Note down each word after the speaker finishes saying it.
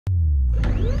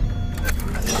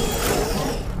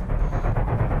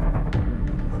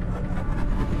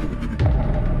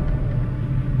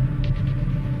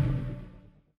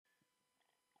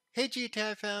Hey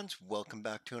GTI fans, welcome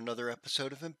back to another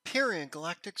episode of Empyrion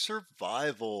Galactic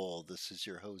Survival. This is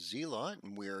your host Zelot,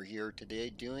 and we are here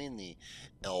today doing the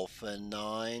Alpha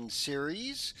 9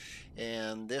 series.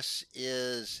 And this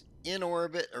is in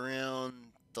orbit around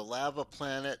the lava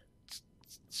planet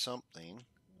something.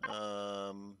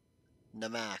 Namak.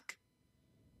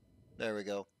 There we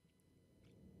go.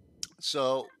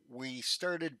 So we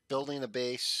started building a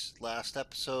base last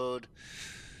episode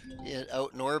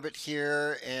out in orbit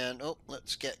here, and oh,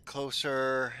 let's get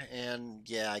closer. And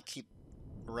yeah, I keep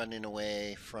running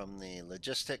away from the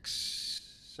logistics.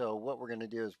 So what we're going to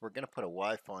do is we're going to put a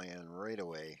Wi-Fi in right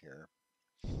away here.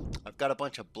 I've got a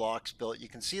bunch of blocks built. You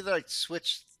can see that I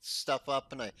switched stuff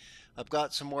up, and I've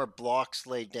got some more blocks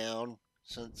laid down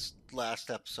since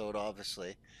last episode,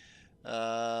 obviously.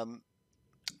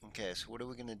 Okay, so what are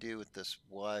we going to do with this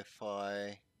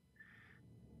Wi-Fi?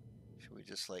 Should we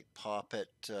just like pop it?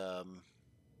 You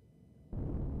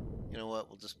know what?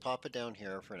 We'll just pop it down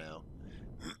here for now.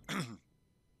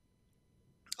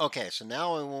 Okay, so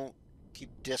now I won't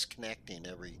keep disconnecting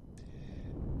every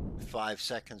 5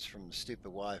 seconds from the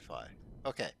stupid Wi-Fi.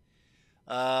 Okay,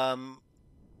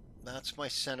 that's my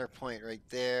center point right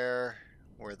there,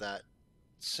 where that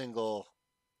single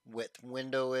width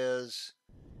window is,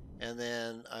 and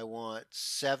then I want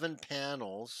 7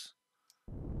 panels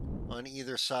on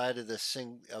either side of this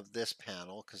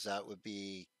panel, because that would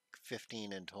be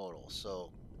 15 in total.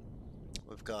 So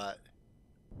we've got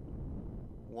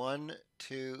 1,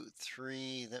 2,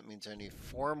 3. That means I need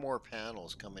 4 more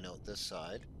panels coming out this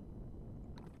side.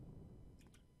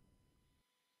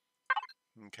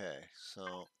 Okay,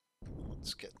 so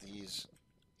let's get these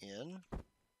in.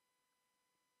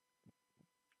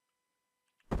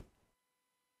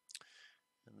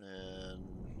 And then,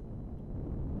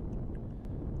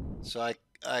 so I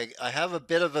have a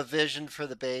bit of a vision for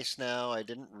the base now. I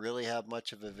didn't really have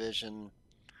much of a vision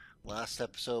last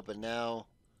episode, but now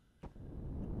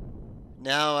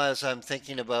as I'm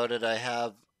thinking about it, I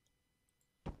have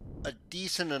a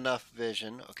decent enough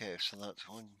vision. Okay, so that's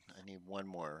one. I need 1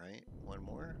 more, right? 1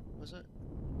 more, was it?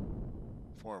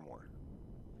 4 more.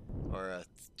 Or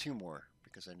 2 more,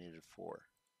 because I needed 4.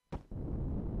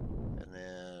 And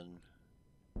then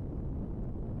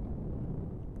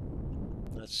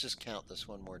let's just count this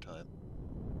one more time.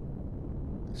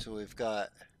 So we've got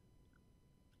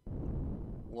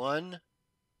 1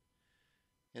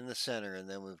 in the center, and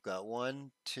then we've got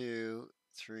 1, 2,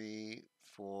 3,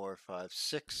 4, 5,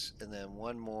 6, and then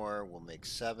 1 more will make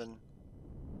 7.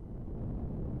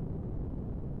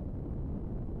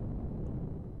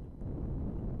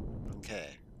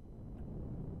 Okay.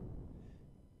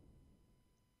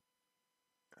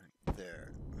 Right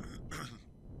there.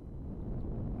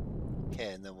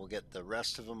 Okay, and then we'll get the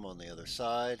rest of them on the other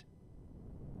side.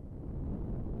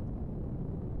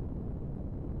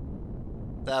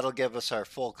 That'll give us our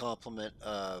full complement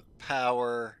of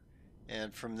power,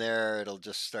 and from there it'll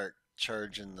just start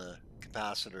charging the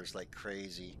capacitors like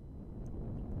crazy.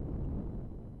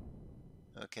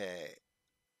 Okay.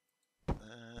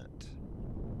 That.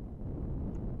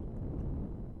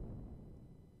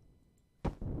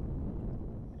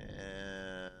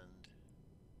 And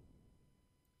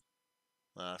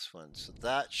last one. So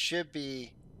that should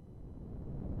be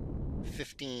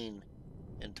 15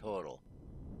 in total.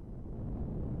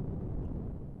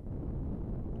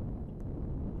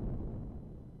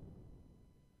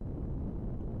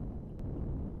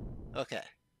 Okay.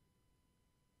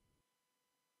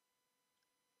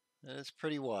 That is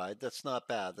pretty wide. That's not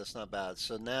bad. That's not bad.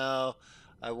 So now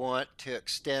I want to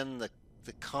extend the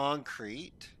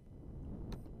concrete.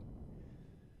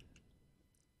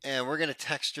 And we're going to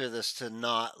texture this to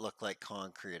not look like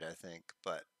concrete, I think.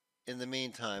 But in the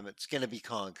meantime, it's going to be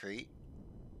concrete,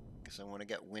 because I want to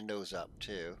get windows up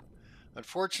too.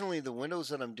 Unfortunately, the windows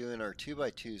that I'm doing are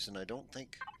 2x2s, and I don't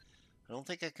think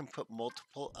I can put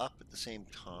multiple up at the same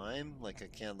time like I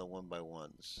can the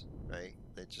 1x1s, right?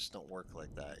 They just don't work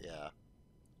like that, yeah.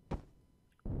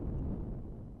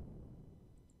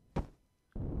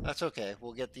 That's okay.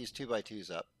 We'll get these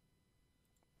 2x2s up.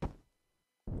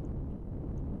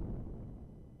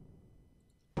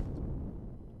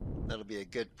 That'll be a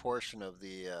good portion of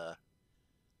the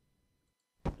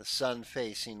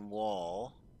sun-facing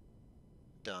wall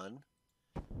done.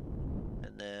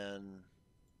 And then,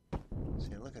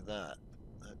 see, look at that.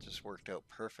 That just worked out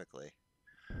perfectly.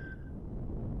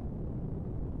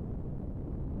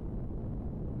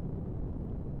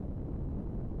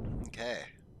 Okay.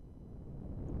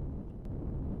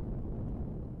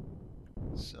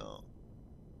 So,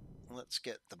 let's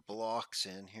get the blocks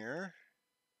in here.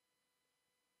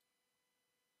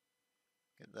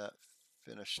 Get that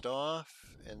finished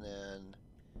off, and then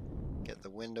get the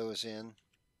windows in.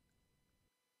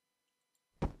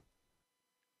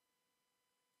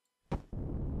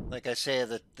 Like I say,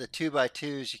 the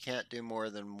 2x2s, you can't do more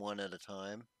than one at a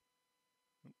time.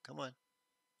 Come on.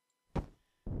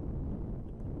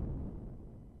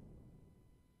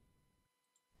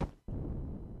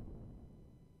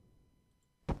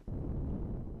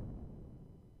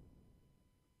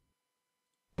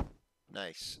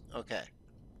 Nice. Okay.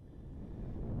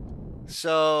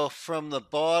 So from the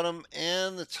bottom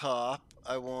and the top,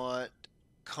 I want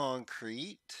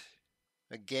concrete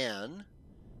again.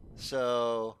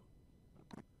 So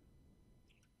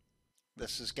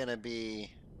this is going to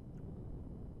be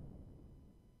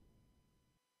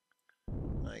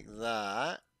like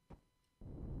that.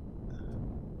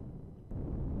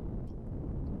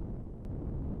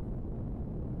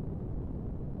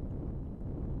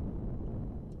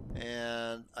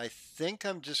 And I think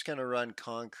I'm just going to run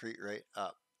concrete right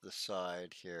up the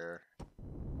side here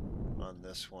on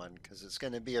this one, because it's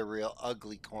going to be a real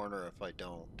ugly corner if I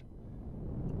don't.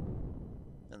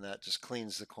 And that just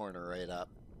cleans the corner right up.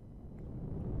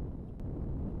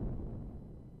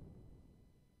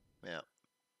 Yeah.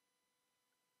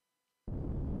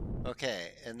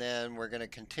 Okay, and then we're going to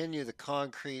continue the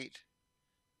concrete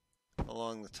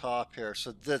along the top here.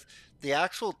 So the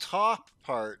actual top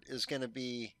part is going to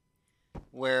be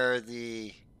where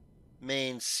the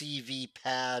main CV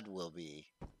pad will be.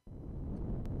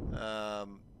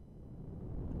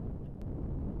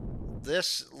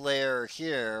 This layer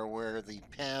here where the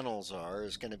panels are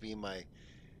is going to be my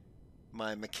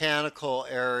mechanical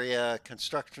area,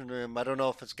 construction room. I don't know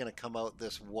if it's going to come out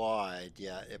this wide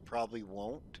yet. It probably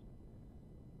won't.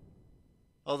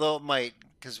 Although it might,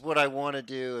 because what I want to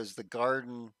do is the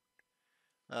garden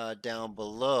down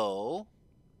below.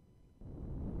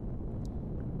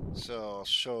 So I'll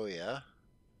show you.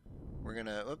 We're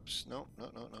gonna, oops, no.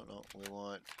 We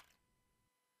want,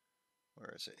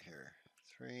 where is it here?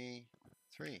 3.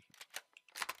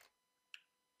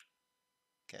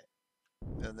 Okay.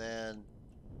 And then,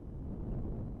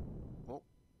 oh.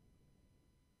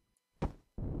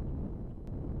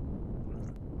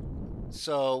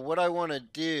 So what I want to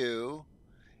do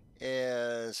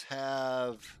is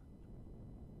have,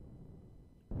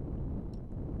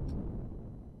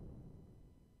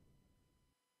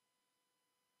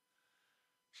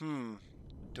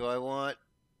 do I want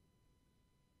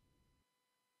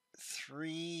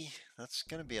 3? That's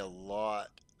going to be a lot.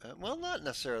 Well, not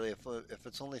necessarily if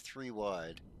it's only 3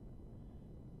 wide.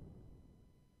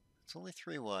 It's only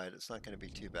 3 wide. It's not going to be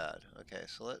too bad. Okay,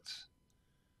 so let's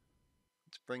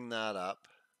bring that up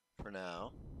for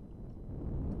now,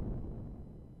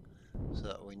 so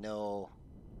that we know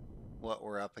what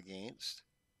we're up against.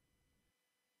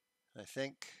 I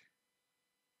think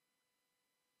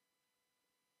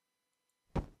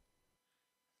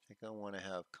I want to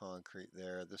have concrete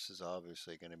there. This is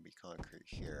obviously going to be concrete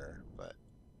here, but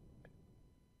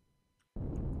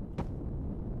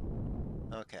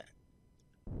okay.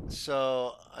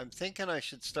 So I'm thinking I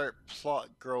should start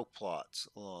grow plots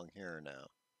along here now.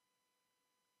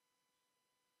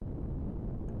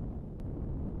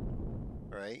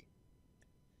 Right?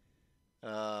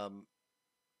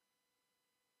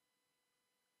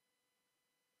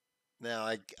 Now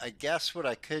I guess what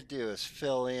I could do is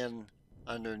fill in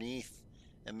underneath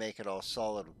and make it all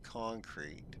solid with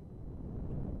concrete.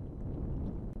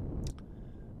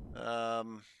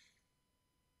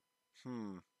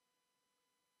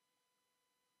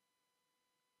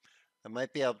 I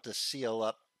might be able to seal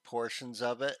up portions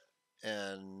of it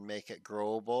and make it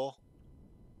growable.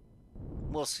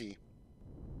 We'll see.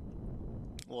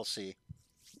 We'll see.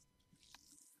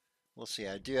 We'll see.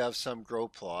 I do have some grow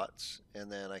plots,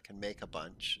 and then I can make a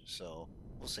bunch, so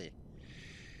we'll see.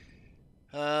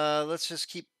 Let's just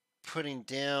keep putting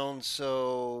down.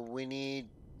 So we need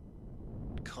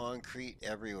concrete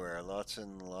everywhere. Lots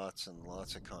and lots and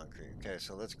lots of concrete. Okay,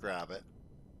 so let's grab it.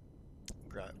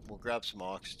 We'll grab some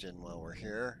oxygen while we're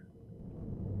here.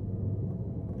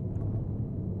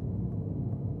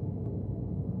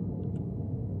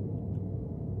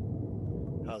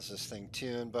 How's this thing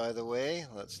tuned, by the way?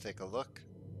 Let's take a look.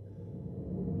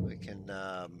 We can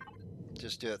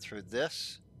just do it through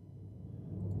this.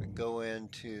 We go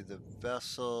into the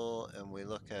vessel and we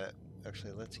look at,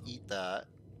 actually let's eat that.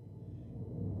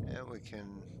 And we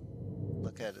can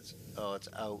look at it. Oh, it's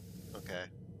out. Okay.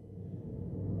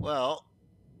 Well,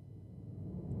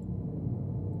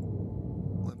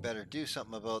 we better do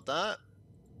something about that.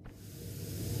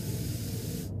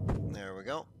 There we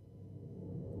go.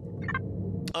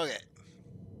 Okay.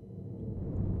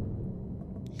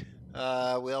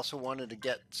 we also wanted to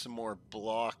get some more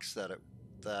blocks that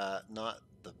not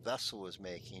the vessel was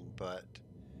making, but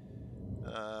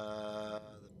the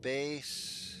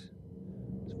base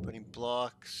is putting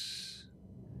blocks.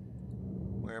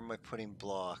 Where am I putting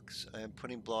blocks? I'm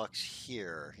putting blocks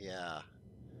here. Yeah.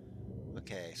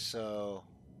 Okay, so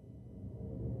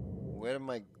where am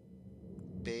I?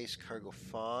 Base cargo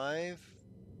 5.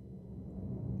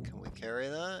 Can we carry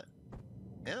that?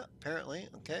 Yeah, apparently.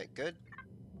 Okay, good.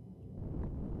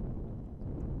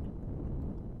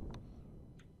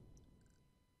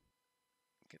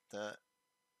 Get that.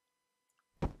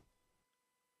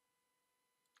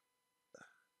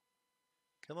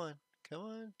 Come on. Come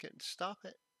on. Stop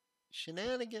it.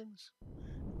 Shenanigans.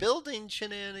 Building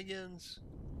shenanigans.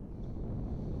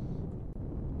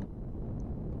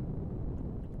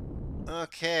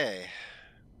 Okay.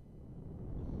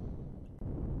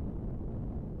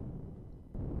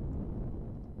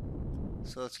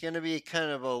 So it's going to be kind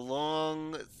of a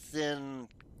long, thin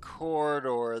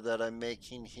corridor that I'm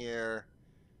making here.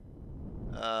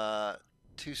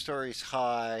 2 stories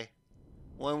high.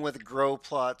 One with grow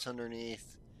plots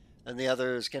underneath. And the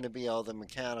other is going to be all the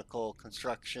mechanical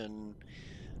construction,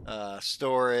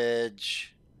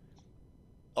 storage,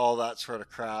 all that sort of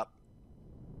crap.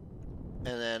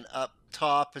 And then up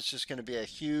top is just going to be a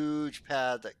huge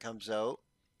pad that comes out,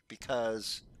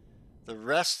 because the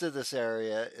rest of this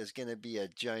area is going to be a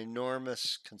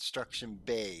ginormous construction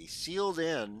bay, sealed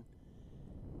in,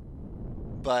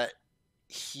 but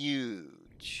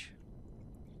huge.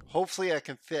 Hopefully I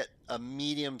can fit a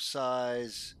medium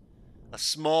size, a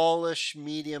smallish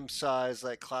medium size,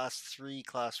 like class 3,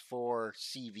 class 4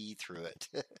 CV through it.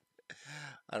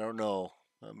 I don't know.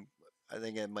 I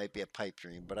think it might be a pipe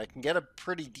dream, but I can get a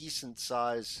pretty decent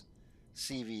size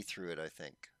CV through it, I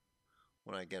think,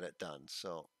 when I get it done.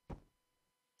 So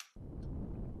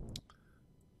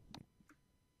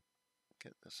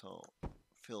get this all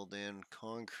filled in,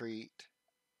 concrete.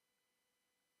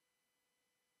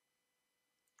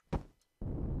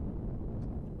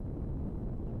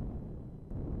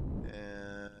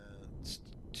 And it's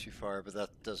too far, but that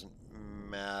doesn't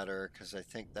matter because I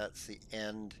think that's the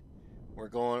end. We're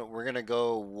gonna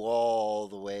go wall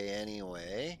the way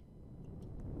anyway.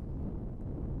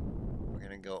 We're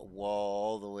gonna go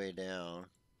wall all the way down.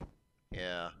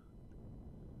 Yeah.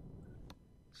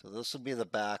 So this will be the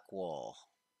back wall.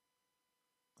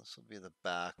 This will be the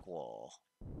back wall.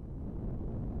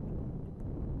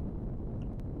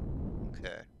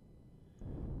 Okay.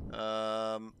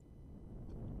 Oh,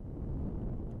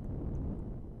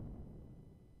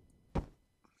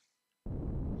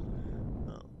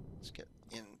 let's get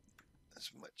in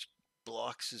as much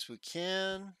blocks as we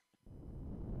can.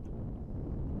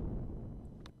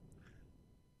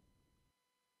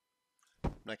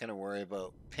 I'm not going to worry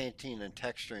about painting and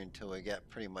texturing until we get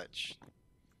pretty much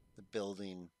the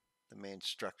building, the main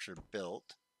structure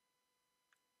built.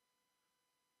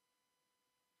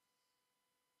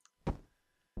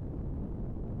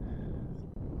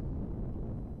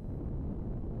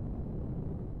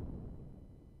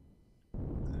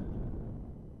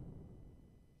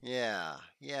 Yeah.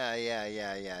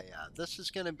 This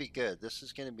is going to be good. This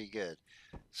is going to be good.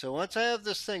 So once I have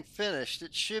this thing finished,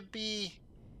 it should be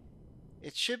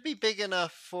big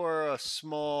enough for a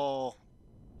small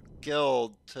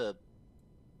guild to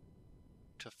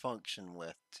function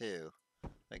with too.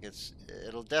 Like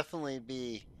it'll definitely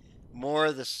be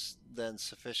more than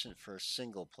sufficient for a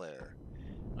single player.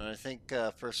 And I think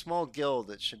for a small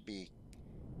guild, it should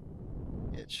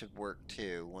work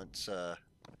too. Once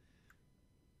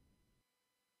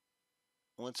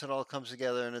it all comes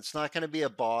together, and it's not going to be a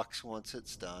box once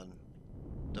it's done.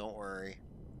 Don't worry.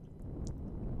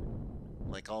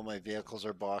 Like all my vehicles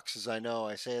are boxes. I know.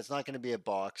 I say it's not going to be a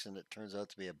box, and it turns out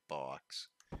to be a box.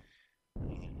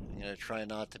 I'm going to try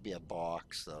not to be a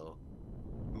box, though.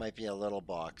 It might be a little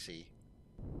boxy,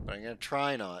 but I'm going to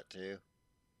try not to.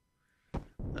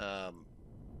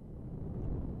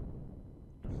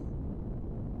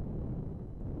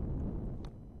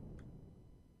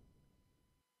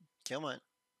 Come on.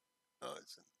 Oh,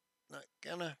 it's not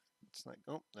gonna. It's not.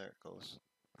 Oh, there it goes.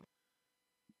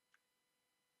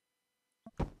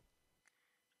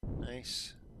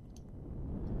 Nice.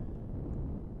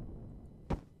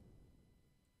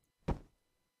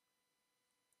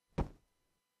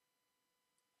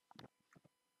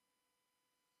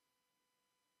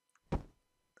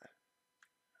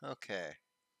 Okay.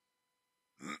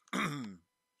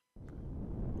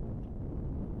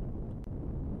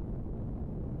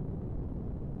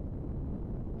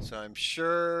 So I'm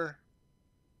sure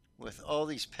with all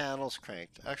these panels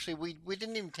cranked. Actually, we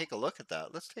didn't even take a look at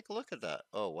that. Let's take a look at that.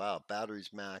 Oh, wow.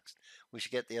 Batteries maxed. We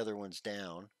should get the other ones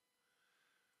down.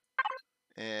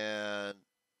 And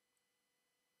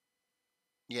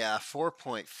yeah,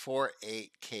 4.48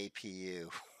 kpu.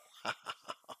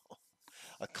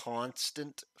 A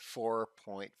constant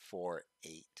 4.48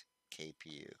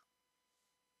 kpu.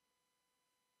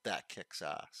 That kicks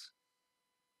ass.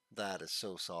 That is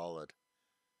so solid.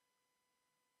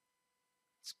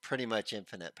 It's pretty much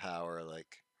infinite power.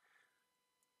 Like,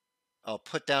 I'll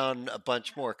put down a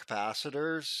bunch more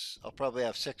capacitors. I'll probably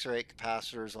have 6 or 8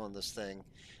 capacitors on this thing.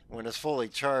 When it's fully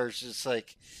charged, it's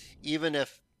like, even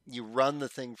if you run the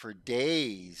thing for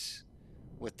days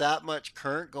with that much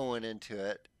current going into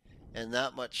it and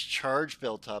that much charge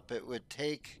built up, it would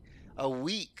take a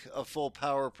week of full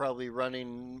power probably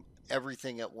running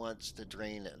everything at once to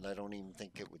drain it. And I don't even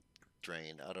think it would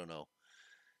drain. I don't know.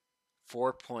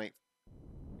 4.5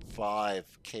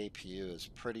 kpu is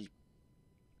pretty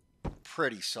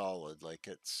solid. Like,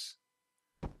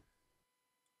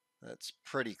 that's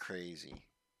pretty crazy.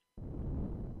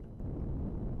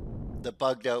 The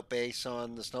bugged out base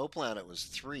on the Snow Planet was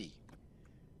 3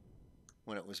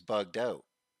 when it was bugged out.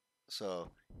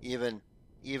 So even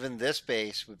this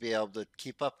base would be able to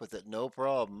keep up with it no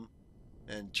problem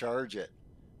and charge it.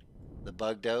 The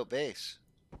bugged out base.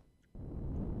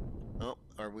 Oh,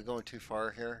 are we going too far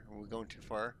here? Are we going too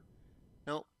far?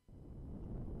 Nope.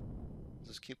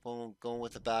 Just keep on going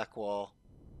with the back wall.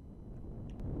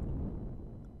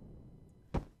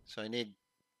 So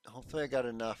hopefully I got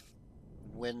enough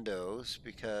windows,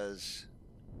 because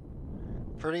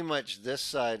pretty much this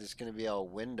side is going to be all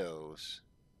windows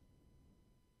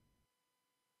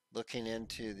looking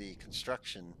into the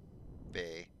construction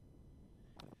bay.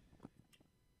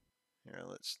 Here,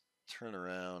 let's turn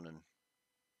around and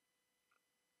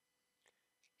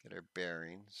get our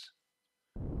bearings.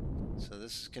 So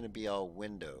this is going to be all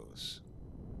windows.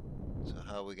 So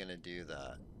how are we going to do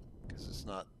that? Because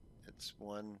it's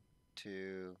 1,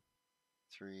 2,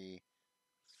 3,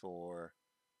 4,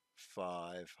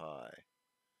 5 high.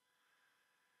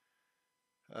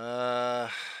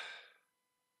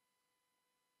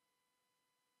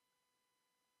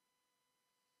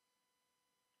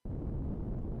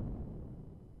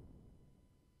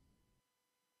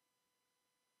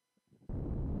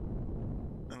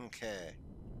 Okay.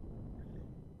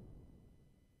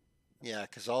 Yeah,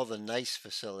 because all the nice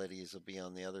facilities will be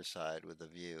on the other side with the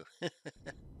view.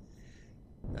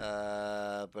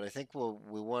 But I think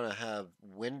we want to have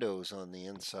windows on the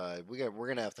inside. We're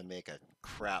gonna have to make a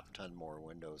crap ton more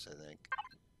windows, I think.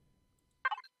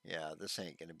 Yeah, this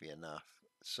ain't gonna be enough.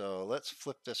 So let's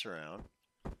flip this around.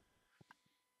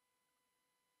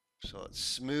 So it's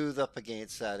smooth up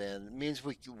against that end. It means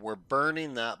we're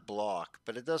burning that block,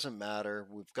 but it doesn't matter.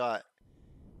 We've got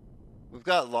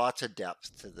lots of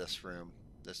depth to this room,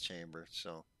 this chamber.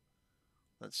 So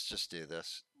let's just do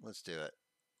this. Let's do it.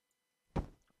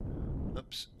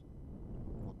 Oops.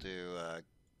 We'll do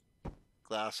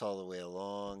glass all the way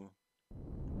along.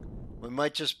 We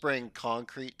might just bring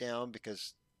concrete down,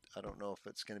 because I don't know if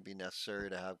it's going to be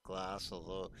necessary to have glass,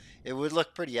 although it would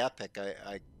look pretty epic.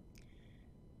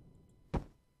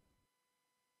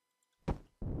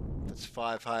 It's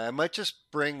 5 high. I might just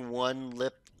bring one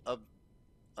lip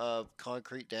of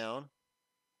concrete down.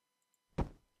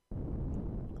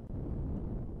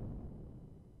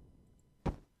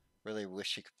 Really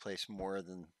wish you could place more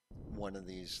than one of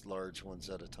these large ones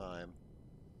at a time.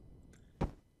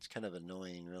 It's kind of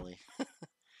annoying, really.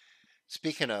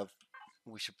 Speaking of,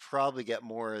 we should probably get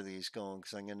more of these going,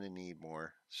 because I'm going to need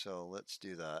more. So let's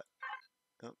do that.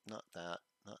 Oh, not that,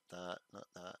 not that, not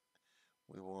that.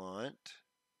 We want,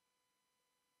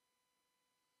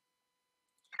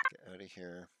 get out of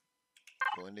here,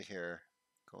 go into here,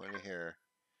 go into here.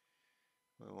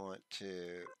 We want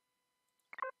to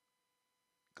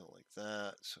go like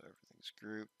that, so everything's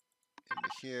grouped into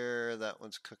here. That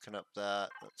one's cooking up that,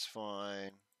 that's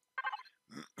fine.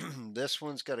 This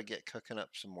one's got to get cooking up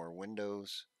some more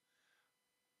windows.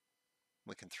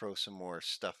 We can throw some more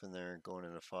stuff in there going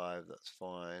into 5, that's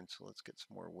fine. So let's get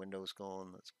some more windows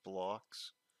going. That's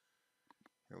blocks.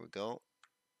 Here we go.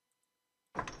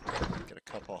 Get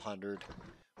a couple hundred.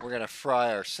 We're going to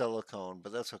fry our silicone,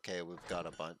 but that's okay. We've got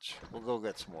a bunch. We'll go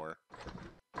get some more.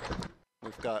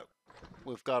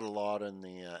 We've got a lot in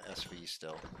the SV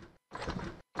still.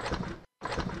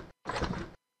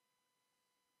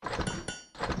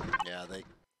 Yeah,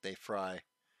 they fry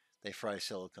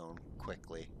silicone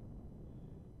quickly.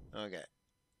 Okay.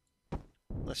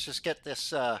 Let's just get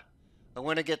this I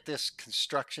want to get this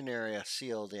construction area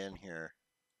sealed in here.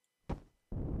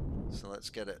 So let's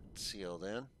get it sealed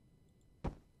in.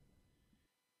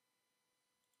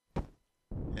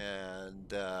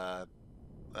 and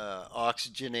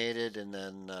oxygenated, and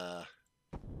then I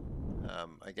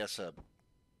guess a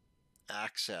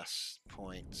access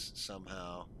points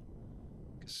somehow.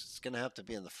 It's gonna have to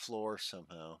be in the floor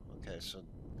somehow. Okay, so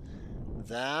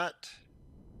that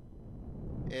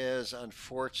is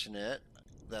unfortunate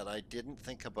that I didn't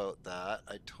think about that.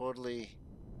 I totally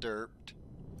derped,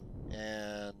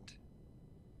 and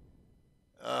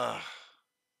uh,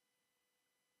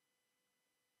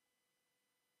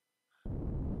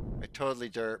 I totally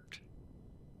derped.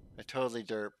 I totally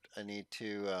derped. I need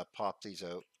to pop these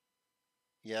out.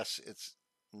 Yes, it's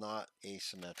not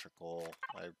asymmetrical.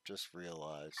 I just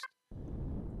realized.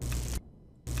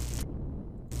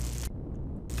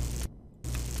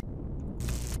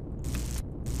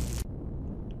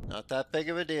 Not that big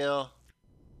of a deal.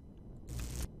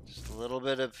 Just a little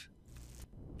bit of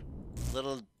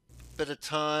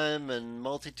time and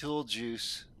multi-tool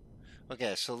juice.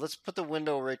 Okay, so let's put the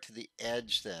window right to the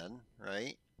edge then,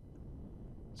 right?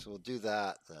 So we'll do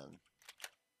that then.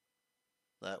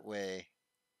 That way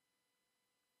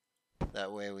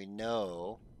we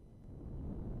know.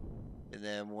 And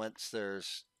then once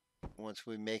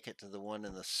we make it to the one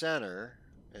in the center,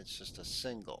 it's just a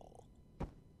single.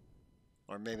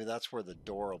 Or maybe that's where the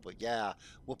door will be. Yeah,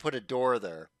 we'll put a door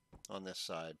there on this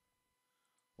side.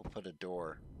 We'll put a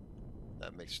door.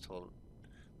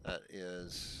 That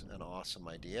is an awesome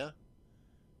idea.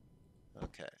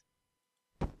 Okay.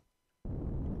 But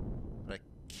I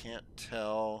can't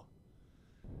tell.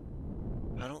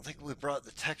 I don't think we brought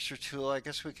the texture tool. I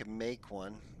guess we could make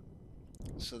one.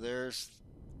 So there's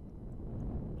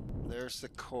the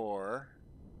core.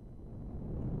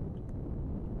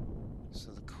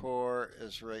 So the core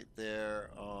is right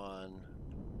there on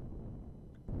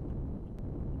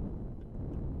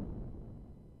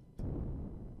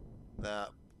that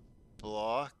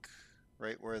block,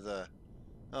 right where the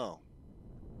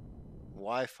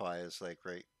Wi-Fi is, like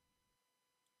right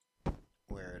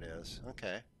where it is.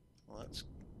 Okay, well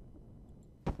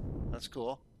that's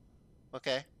cool.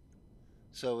 Okay,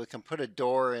 so we can put a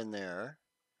door in there.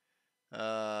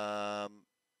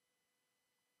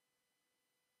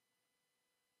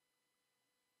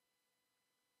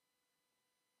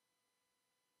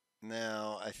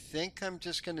 Now I think I'm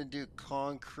just going to do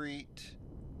concrete.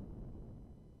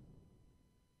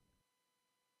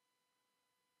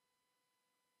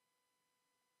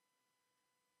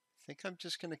 I think I'm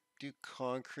just going to do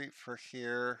concrete for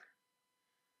here.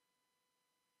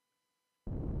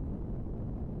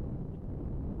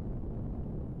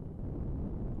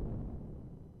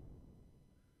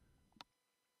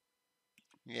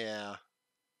 Yeah.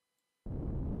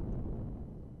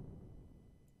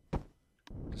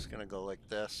 I'm just going to go like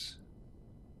this.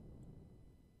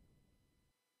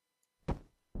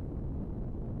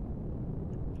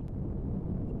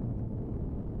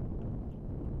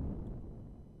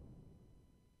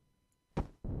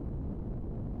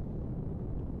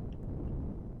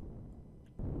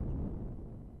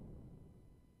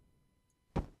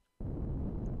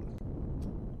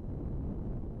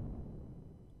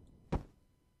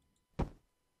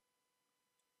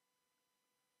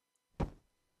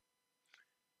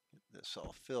 Get this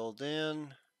all filled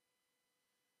in.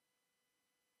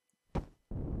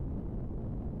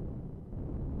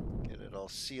 Get it all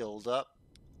sealed up.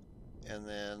 And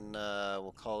then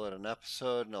we'll call it an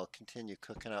episode, and I'll continue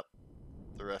cooking up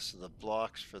the rest of the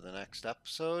blocks for the next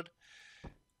episode.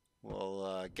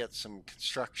 We'll get some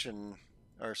construction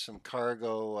or some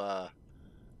cargo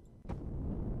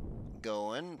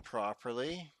going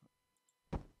properly.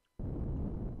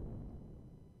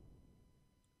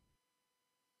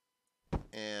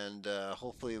 And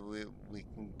hopefully we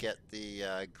can get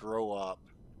the grow op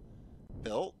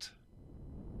built.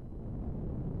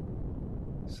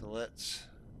 So let's.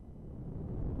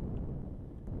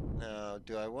 Now,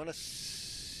 do I want to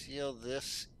seal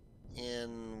this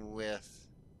in with?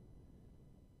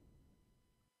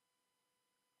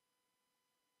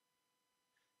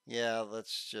 Yeah,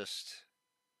 let's just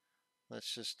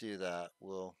do that.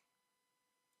 We'll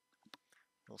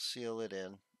seal it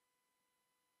in.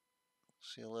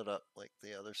 Seal it up like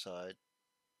the other side.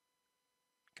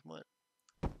 Come on.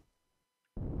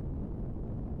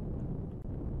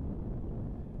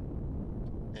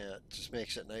 Yeah, it just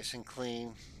makes it nice and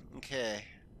clean. Okay.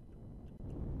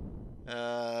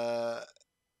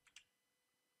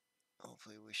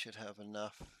 Hopefully we should have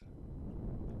enough.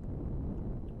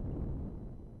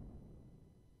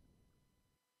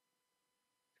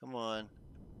 Come on.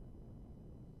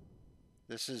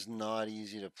 This is not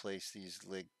easy to place these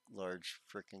large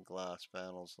freaking glass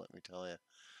panels, let me tell you.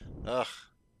 Ugh.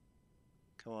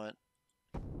 Come on.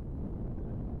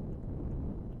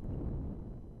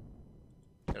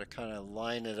 Gotta kind of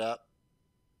line it up.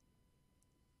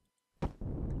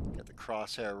 Get the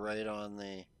crosshair right on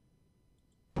the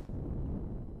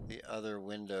other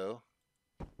window.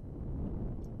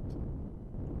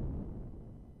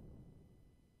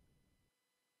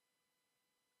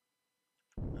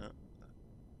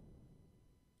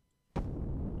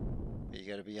 You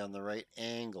got to be on the right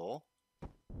angle.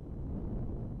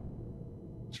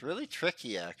 It's really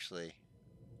tricky, actually.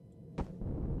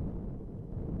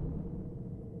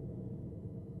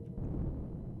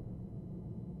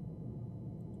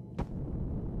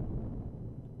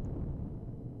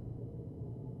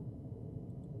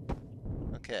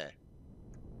 Okay.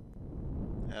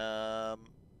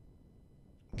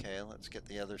 Okay, let's get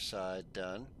the other side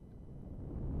done.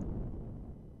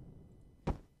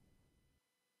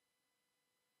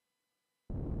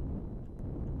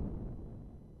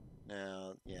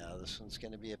 Now, yeah, this one's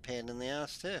going to be a pain in the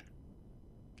ass too.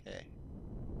 Okay.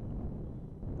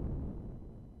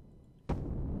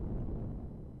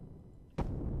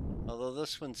 Although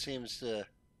this one seems to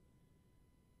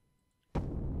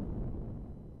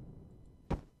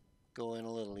go in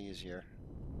a little easier.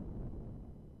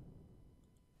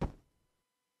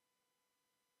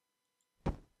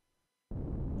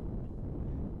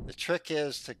 The trick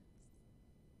is to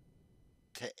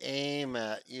aim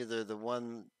at either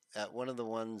one of the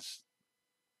ones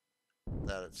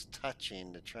that it's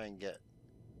touching to try and get.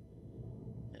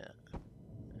 Yeah,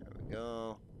 there we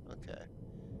go. Okay.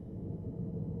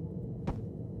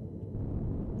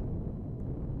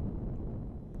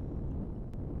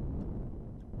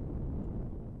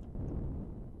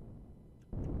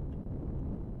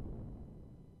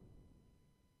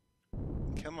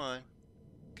 Come on.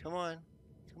 Come on.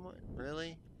 Come on.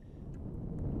 Really?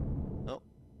 Oh.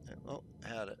 Oh,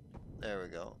 had it. There we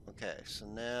go. Okay, so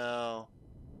now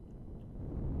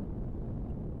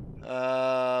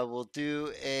we'll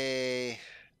do a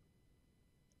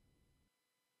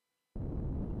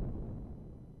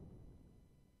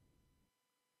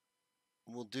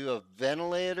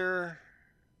ventilator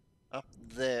up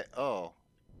there. Oh,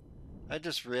 I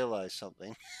just realized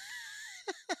something.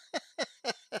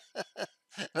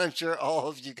 I'm sure all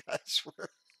of you guys were.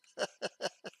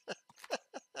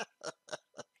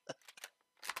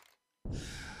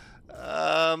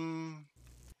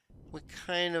 We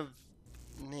kind of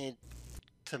need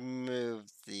to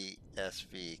move the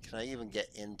SV. Can I even get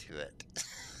into it?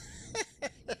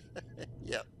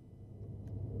 Yep.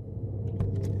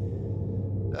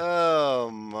 Oh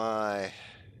my.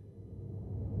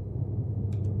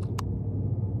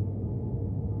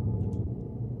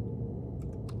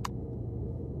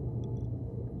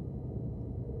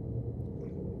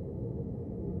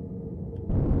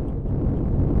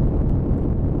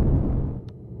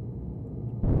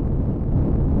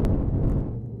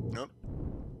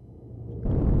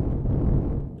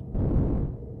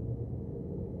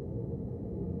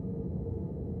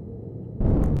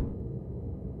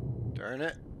 Darn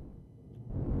it.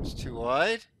 It's too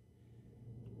wide?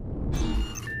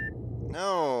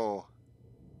 No.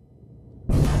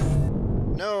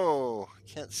 No.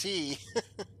 Can't see.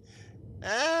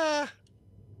 Ah.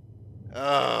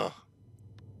 Oh.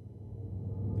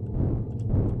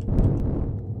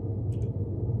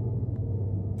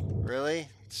 Really?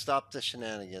 Stop the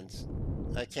shenanigans.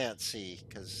 I can't see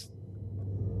because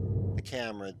the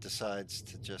camera decides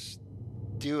to just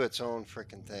do its own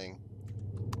freaking thing.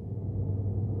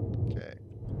 Okay.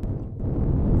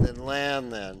 Then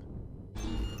land then.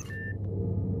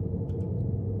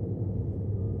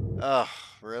 Oh,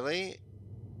 really?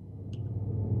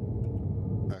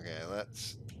 Okay,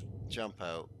 let's jump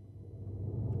out.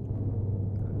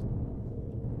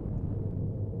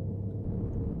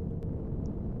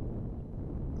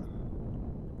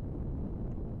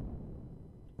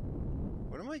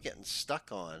 What am I getting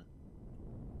stuck on?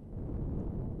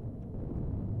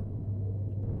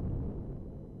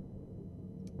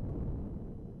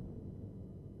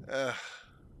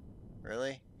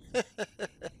 Really?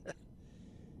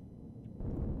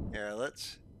 Here,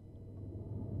 let's...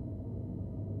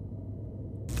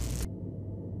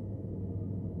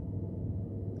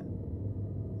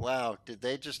 Wow, did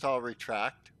they just all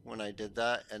retract when I did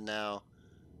that? And now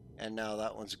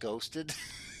that one's ghosted?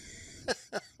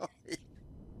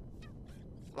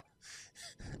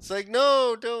 It's like,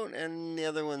 no, don't. And the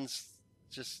other one's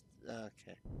just...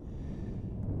 Okay.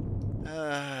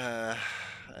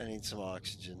 I need some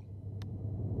oxygen.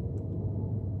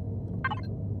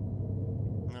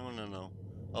 No.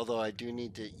 Although I do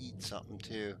need to eat something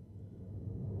too.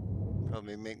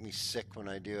 Probably make me sick when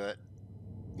I do it.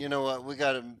 You know what? We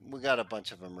got a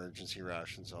bunch of emergency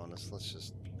rations on us. Let's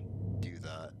just do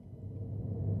that.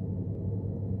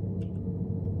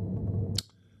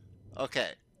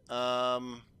 Okay.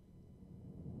 Can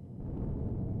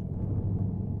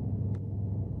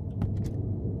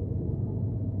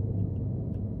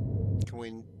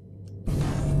we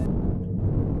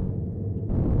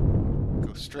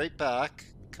go straight back?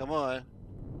 Come on.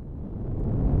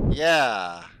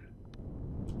 Yeah.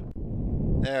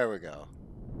 There we go.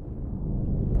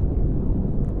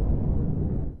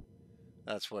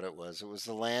 That's what it was. It was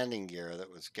the landing gear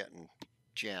that was getting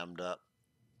jammed up.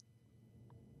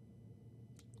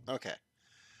 Okay.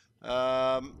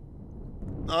 No,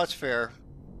 that's fair.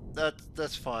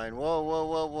 That's fine. Whoa, whoa,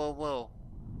 whoa, whoa, whoa.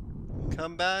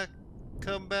 Come back.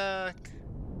 Come back.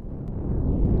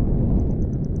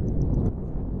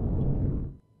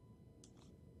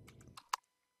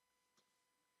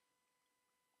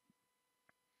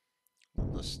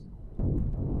 Let's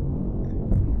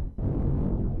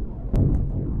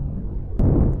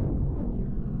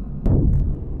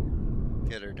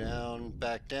get her down,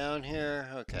 back down here.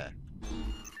 Okay.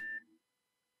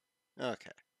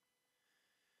 Okay.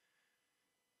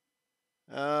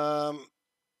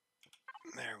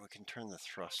 There, we can turn the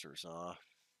thrusters off.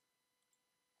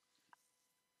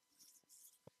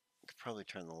 Could probably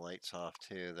turn the lights off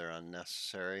too. They're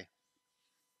unnecessary.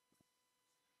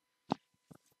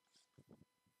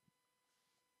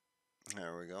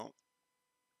 There we go.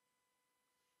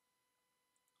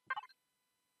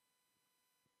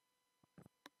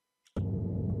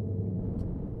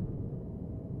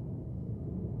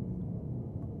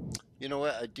 You know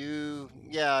what? I do.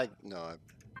 Yeah. No.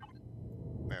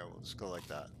 There, we'll just go like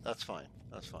that. That's fine.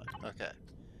 That's fine. Okay.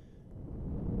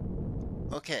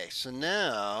 Okay. So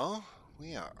now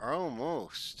we are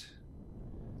almost.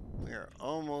 We are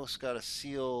almost got a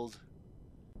sealed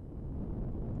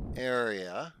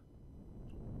area.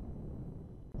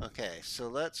 Okay. So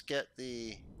let's get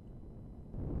the.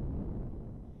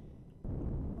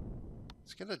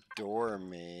 Let's get a door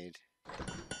made.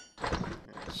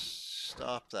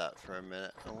 Stop that for a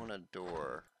minute. I want a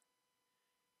door.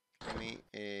 Give me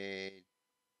a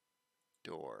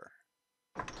door.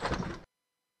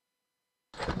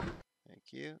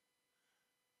 Thank you.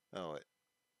 Oh,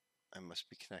 I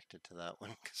must be connected to that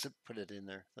one because it put it in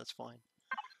there. That's fine.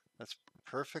 That's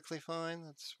perfectly fine.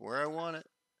 That's where I want it.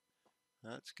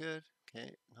 That's good.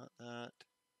 Okay, not that.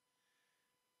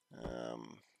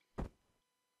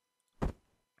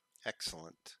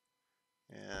 Excellent.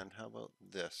 And how about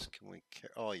this? Can we?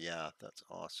 Oh yeah, that's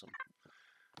awesome.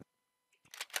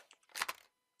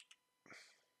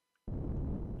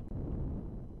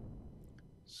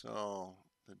 So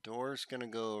the door's gonna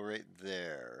go right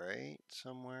there, right?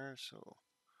 Somewhere. So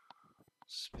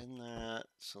spin that.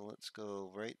 So let's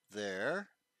go right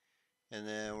there. And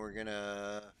then we're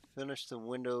gonna finish the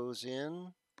windows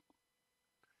in.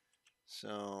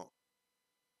 So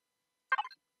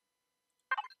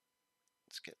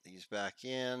let's get these back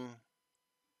in.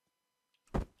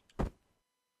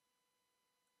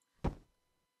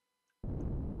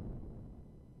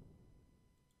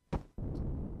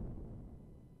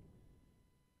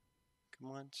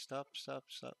 Come on, stop, stop,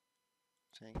 stop.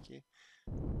 Thank you.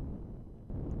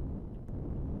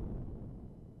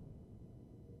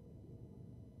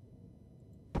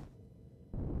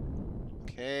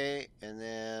 Okay, and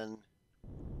then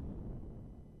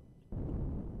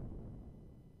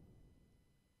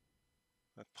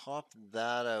I popped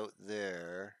that out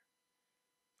there,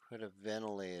 put a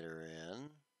ventilator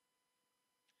in,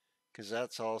 because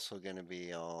that's also going to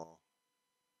be all,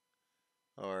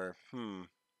 or, you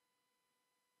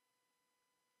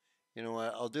know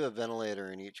what, I'll do a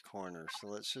ventilator in each corner. So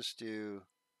let's just do,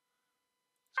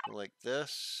 let's go like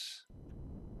this.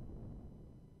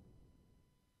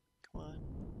 Come on.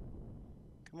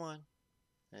 Come on.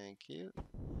 Thank you.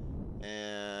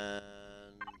 And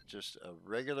just a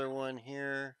regular one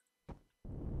here.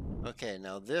 Okay,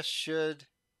 now this should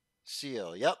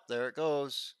seal. Yep, there it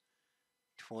goes.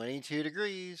 22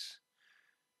 degrees.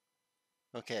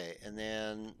 Okay, and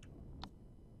then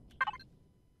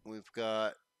we've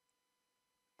got,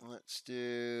 let's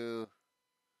do,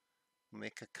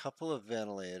 make a couple of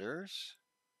ventilators.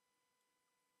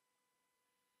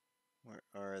 Where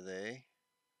are they?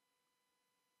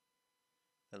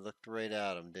 I looked right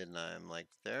at them, didn't I? I'm like,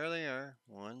 there they are.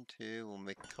 1, 2, we'll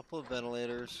make a couple of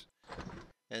ventilators.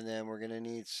 And then we're going to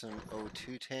need some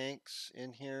O2 tanks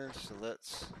in here. So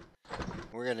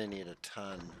we're going to need a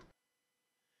ton.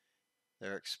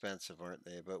 They're expensive, aren't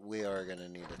they? But we are going to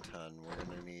need a ton. We're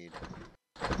going to need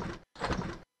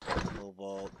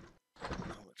cobalt.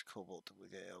 How much cobalt do we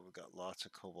get? Oh, we've got lots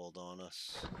of cobalt on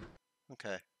us.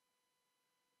 Okay.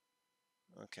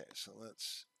 Okay, so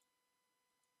let's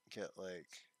get like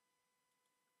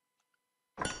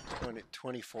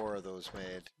 24 of those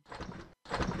made.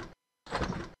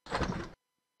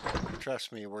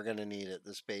 Trust me, we're going to need it.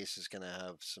 This base is going to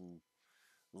have some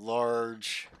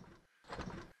large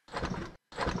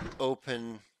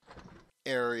open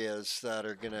areas that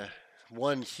are going to,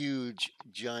 one huge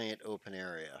giant open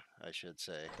area, I should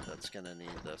say, that's going to need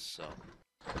this. So,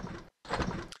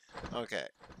 okay.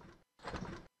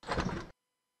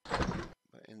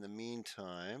 But in the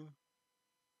meantime,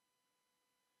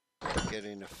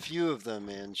 getting a few of them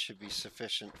in should be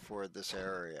sufficient for this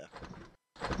area.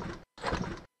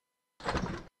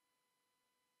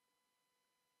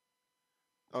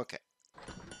 Okay,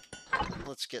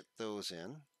 let's get those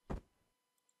in.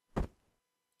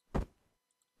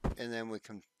 And then we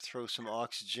can throw some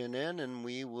oxygen in and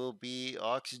we will be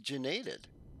oxygenated.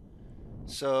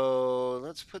 So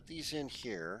let's put these in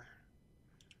here.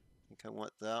 I think I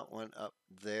want that one up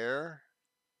there,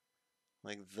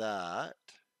 like that.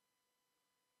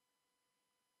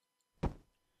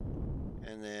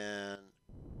 And then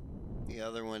the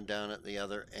other one down at the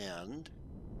other end.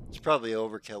 It's probably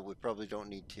overkill. We probably don't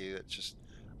need to. It's just,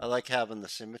 I like having the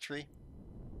symmetry.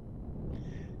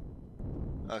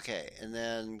 Okay, and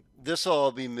then this will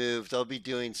all be moved. I'll be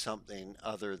doing something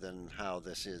other than how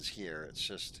this is here. It's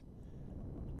just,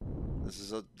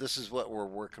 this is what we're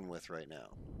working with right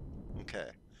now. Okay.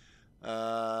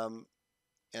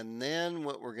 And then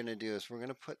what we're going to do is we're going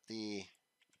to put these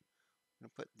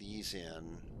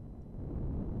in.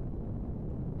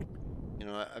 You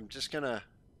know, I'm just going to,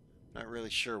 not really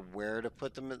sure where to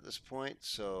put them at this point.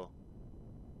 So,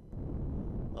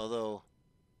 although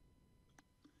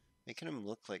making them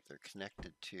look like they're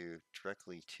connected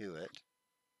directly to it.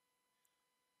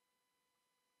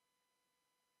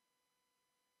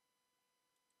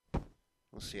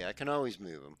 We'll see. I can always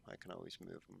move them. Right?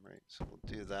 So we'll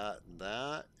do that,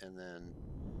 and then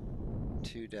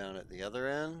 2 down at the other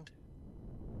end.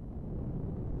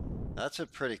 That's a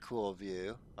pretty cool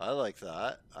view. I like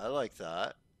that.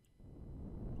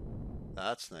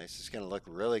 That's nice. It's going to look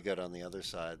really good on the other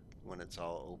side when it's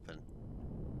all open.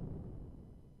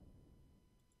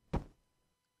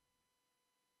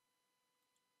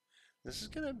 This is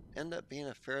going to end up being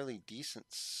a fairly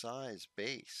decent size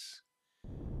base.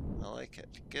 I like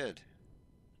it. Good.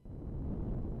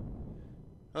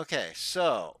 Okay,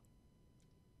 so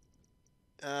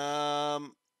I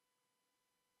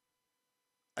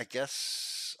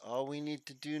guess all we need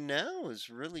to do now is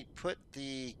really put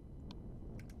the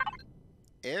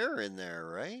air in there,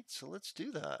 right? So let's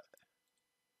do that.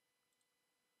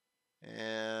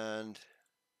 And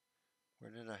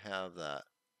where did I have that?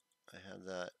 I had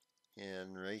that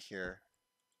in right here.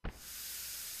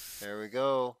 There we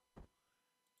go.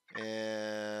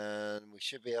 And we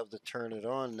should be able to turn it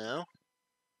on now.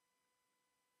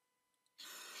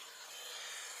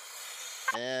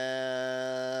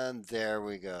 And there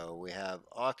we go. We have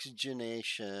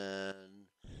oxygenation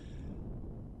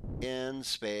in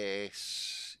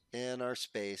space, in our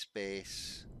space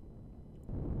base.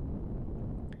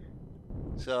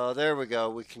 So there we go.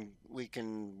 We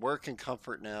can work in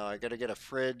comfort now. I got to get a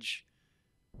fridge,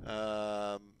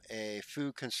 a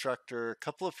food constructor, a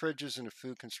couple of fridges and a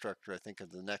food constructor. I think are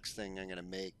the next thing I'm gonna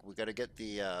make. We got to get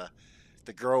the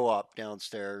grow up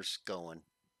downstairs going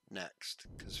next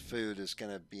because food is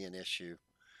gonna be an issue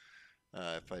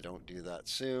if I don't do that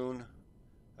soon.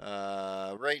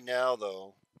 Right now,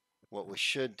 though, what we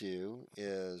should do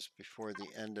is before the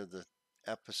end of the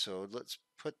episode, let's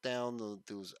put down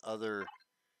those other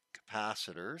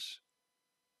capacitors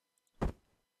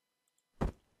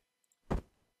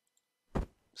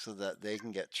so that they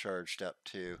can get charged up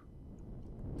too.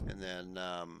 And then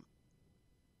yeah,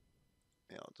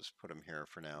 I'll just put them here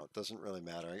for now. It doesn't really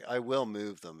matter. I will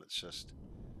move them. It's just,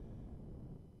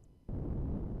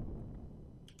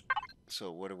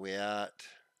 so what are we at?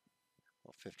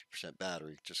 Well, 50%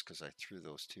 battery just because I threw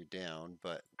those 2 down,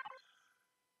 but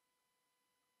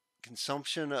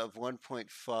consumption of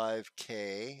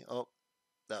 1.5K. Oh,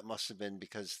 that must have been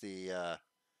because the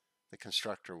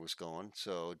constructor was going.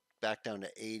 So back down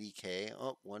to 80K.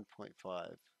 Oh,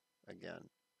 1.5 again.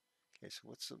 Okay, so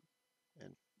what's the,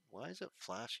 and why is it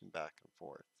flashing back and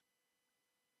forth?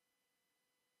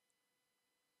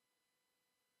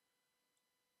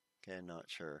 Okay, not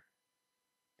sure.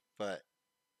 But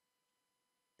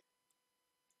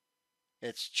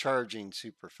it's charging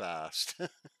super fast.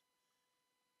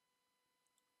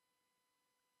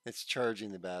 It's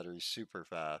charging the battery super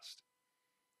fast.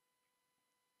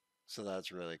 So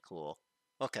that's really cool.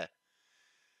 Okay.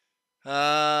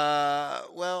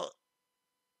 Well,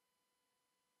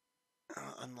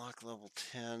 unlock level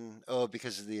 10. Oh,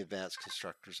 because of the advanced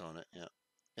constructors on it. Yeah.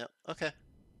 Yep. Okay.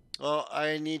 Well,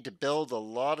 I need to build a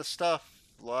lot of stuff,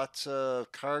 lots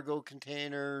of cargo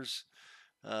containers,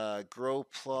 grow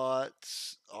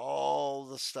plots, all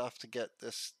the stuff to get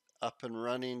this up and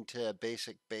running to a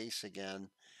basic base again,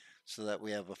 so that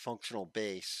we have a functional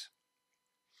base.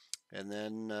 And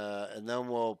then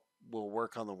we'll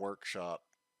work on the workshop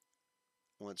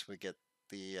once we get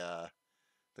the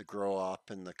grow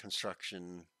up and the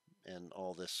construction and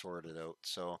all this sorted out.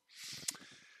 So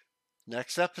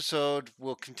next episode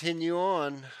we'll continue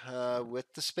on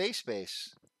with the space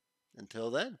base.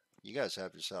 Until then, you guys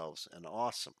have yourselves an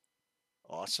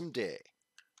awesome day.